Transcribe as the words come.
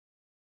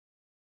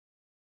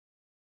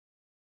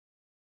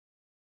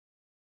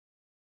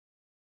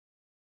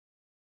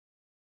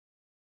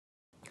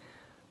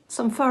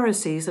Some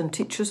Pharisees and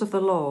teachers of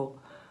the law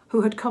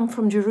who had come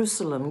from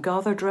Jerusalem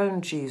gathered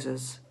round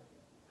Jesus.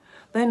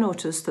 They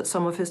noticed that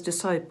some of his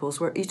disciples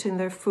were eating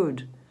their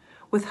food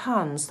with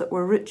hands that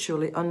were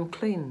ritually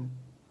unclean.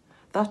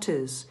 That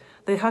is,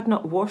 they had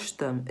not washed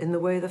them in the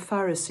way the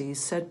Pharisees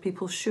said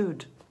people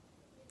should.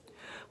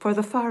 For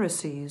the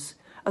Pharisees,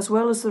 as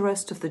well as the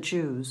rest of the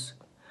Jews,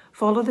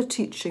 follow the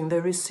teaching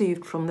they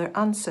received from their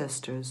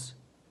ancestors.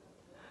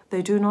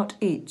 They do not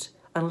eat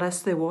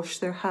unless they wash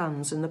their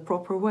hands in the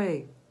proper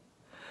way,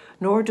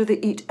 nor do they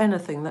eat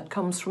anything that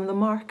comes from the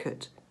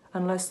market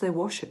unless they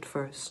wash it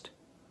first.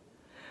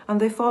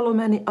 And they follow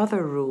many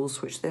other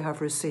rules which they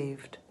have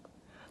received,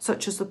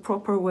 such as the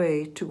proper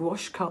way to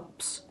wash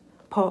cups,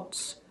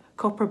 pots,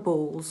 copper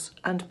bowls,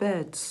 and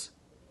beds.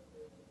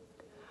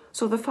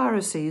 So the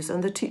Pharisees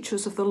and the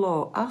teachers of the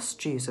law asked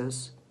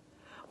Jesus,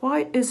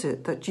 "Why is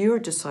it that your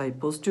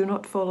disciples do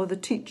not follow the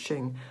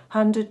teaching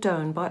handed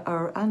down by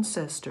our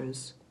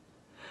ancestors,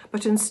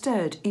 but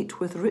instead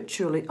eat with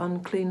ritually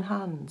unclean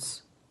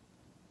hands?"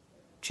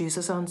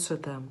 Jesus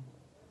answered them,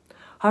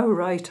 "How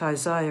right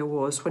Isaiah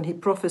was when he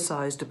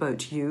prophesied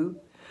about you.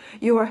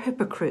 You are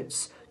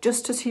hypocrites,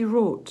 just as he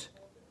wrote.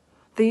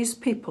 These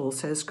people,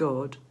 says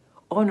God,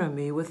 honor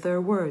me with their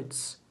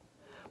words,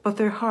 but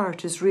their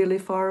heart is really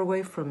far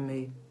away from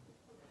me.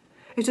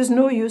 It is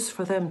no use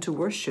for them to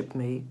worship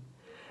me,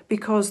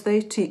 because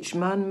they teach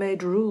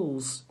man-made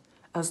rules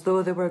as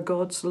though they were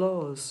God's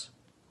laws.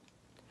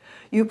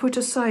 You put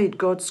aside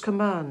God's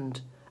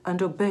command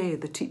and obey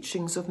the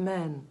teachings of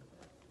men."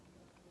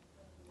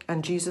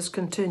 And Jesus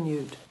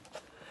continued,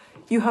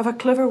 "You have a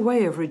clever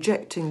way of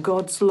rejecting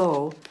God's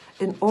law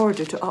in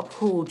order to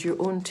uphold your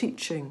own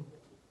teaching.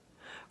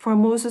 For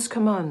Moses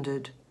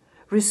commanded,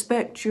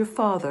 'Respect your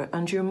father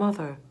and your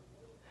mother,'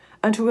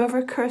 and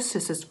whoever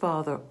curses his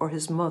father or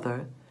his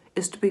mother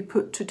is to be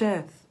put to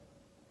death.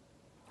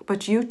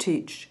 But you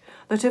teach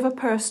that if a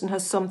person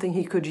has something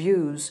he could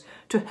use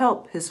to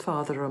help his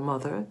father or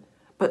mother,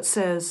 but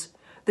says,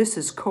 'This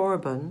is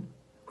Korban,'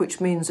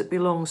 which means it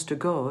belongs to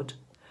God,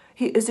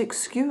 he is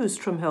excused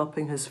from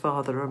helping his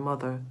father or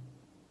mother.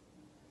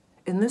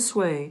 In this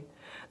way,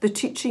 the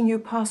teaching you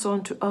pass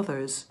on to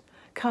others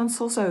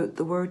cancels out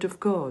the word of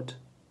God,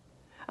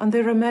 and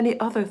there are many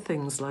other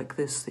things like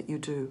this that you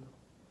do."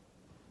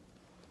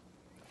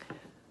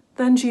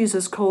 Then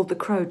Jesus called the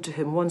crowd to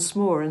him once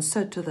more and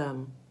said to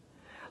them,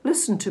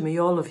 "Listen to me,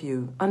 all of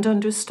you, and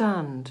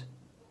understand.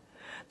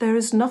 There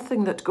is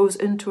nothing that goes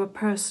into a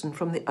person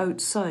from the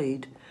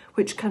outside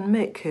which can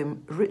make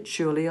him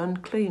ritually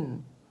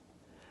unclean.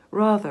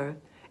 Rather,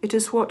 it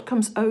is what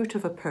comes out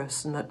of a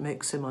person that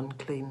makes him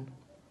unclean."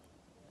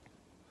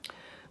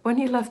 When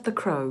he left the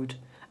crowd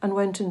and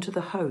went into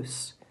the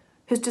house,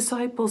 his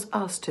disciples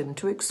asked him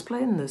to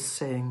explain this,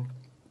 saying,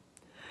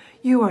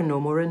 "You are no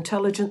more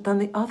intelligent than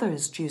the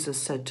others," Jesus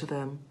said to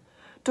them.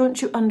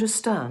 "Don't you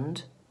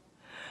understand?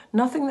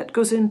 Nothing that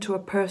goes into a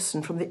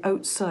person from the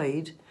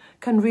outside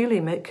can really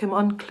make him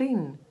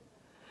unclean,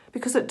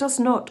 because it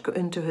does not go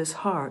into his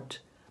heart,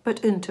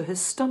 but into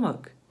his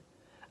stomach,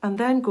 and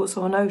then goes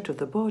on out of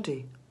the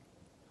body."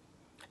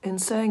 In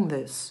saying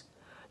this,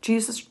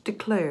 Jesus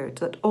declared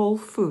that all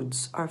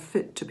foods are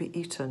fit to be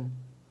eaten.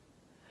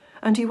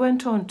 And he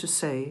went on to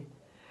say,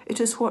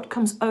 "It is what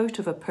comes out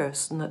of a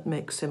person that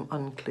makes him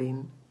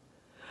unclean.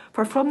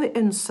 For from the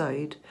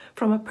inside,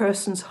 from a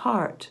person's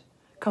heart,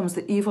 comes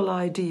the evil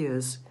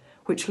ideas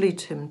which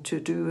lead him to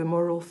do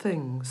immoral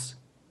things,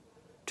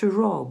 to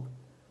rob,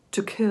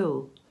 to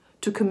kill,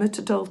 to commit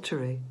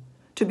adultery,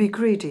 to be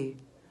greedy,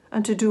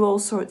 and to do all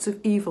sorts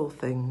of evil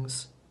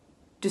things,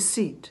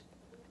 deceit,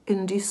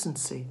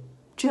 indecency,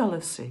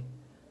 jealousy,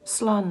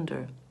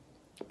 slander,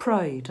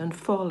 pride, and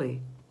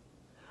folly.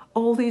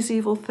 All these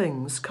evil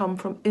things come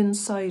from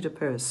inside a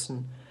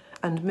person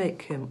and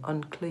make him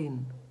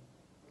unclean."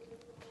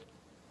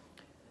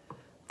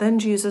 Then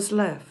Jesus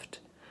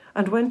left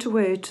and went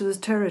away to the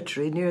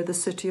territory near the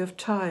city of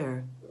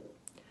Tyre.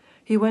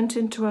 He went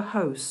into a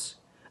house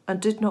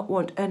and did not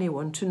want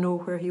anyone to know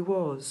where he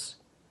was,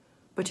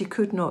 but he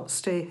could not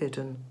stay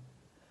hidden.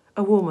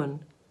 A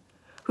woman,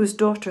 whose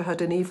daughter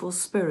had an evil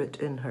spirit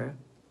in her,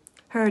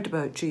 heard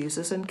about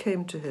Jesus and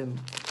came to him,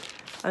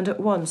 and at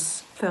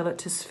once fell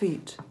at his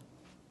feet.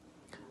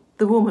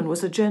 The woman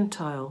was a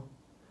Gentile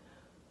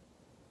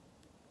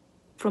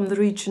from the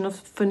region of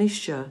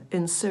Phoenicia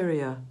in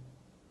Syria.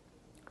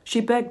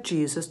 She begged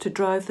Jesus to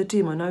drive the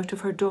demon out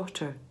of her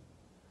daughter.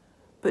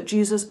 But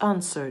Jesus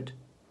answered,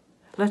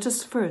 "Let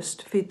us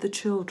first feed the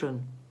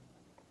children.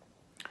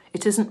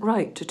 It isn't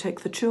right to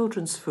take the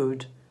children's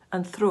food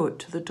and throw it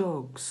to the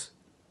dogs."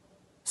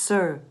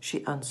 "Sir,"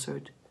 she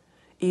answered,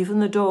 "even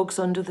the dogs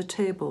under the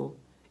table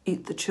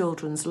eat the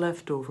children's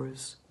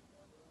leftovers."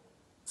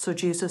 So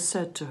Jesus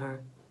said to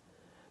her,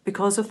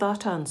 "Because of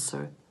that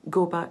answer,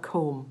 go back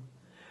home,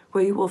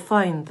 where you will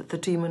find that the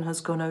demon has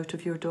gone out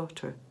of your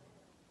daughter."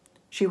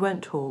 She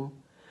went home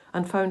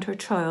and found her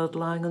child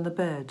lying on the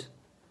bed,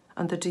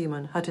 and the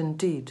demon had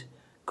indeed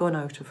gone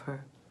out of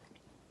her.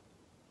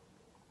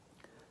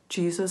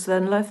 Jesus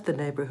then left the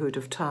neighborhood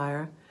of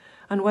Tyre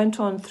and went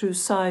on through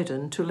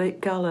Sidon to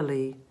Lake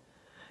Galilee,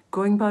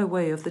 going by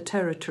way of the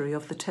territory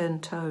of the 10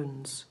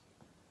 towns.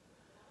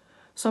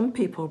 Some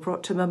people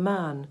brought him a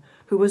man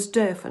who was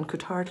deaf and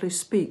could hardly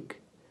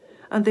speak,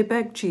 and they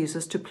begged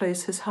Jesus to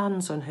place his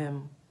hands on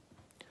him.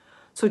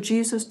 So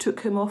Jesus took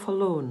him off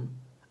alone,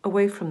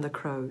 away from the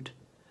crowd,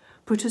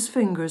 put his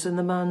fingers in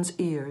the man's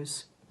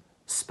ears,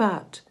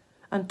 spat,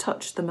 and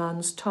touched the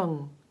man's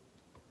tongue.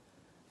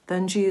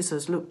 Then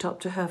Jesus looked up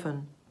to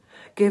heaven,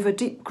 gave a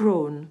deep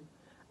groan,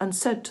 and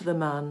said to the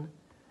man,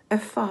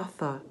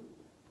 "Ephphatha,"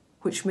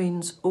 which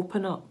means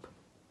open up.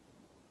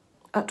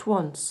 At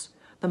once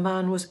the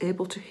man was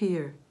able to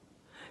hear.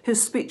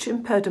 His speech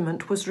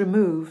impediment was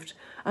removed,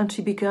 and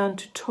he began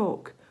to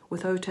talk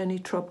without any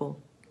trouble.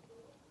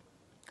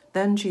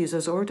 Then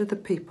Jesus ordered the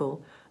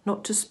people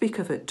not to speak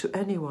of it to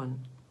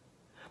anyone.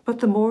 But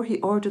the more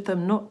he ordered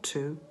them not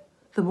to,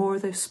 the more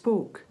they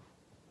spoke.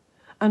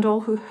 And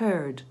all who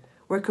heard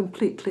were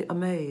completely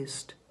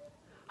amazed.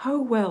 "How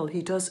well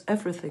he does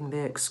everything,"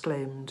 they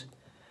exclaimed.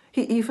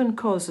 "He even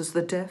causes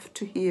the deaf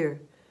to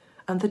hear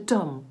and the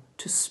dumb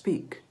to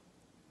speak."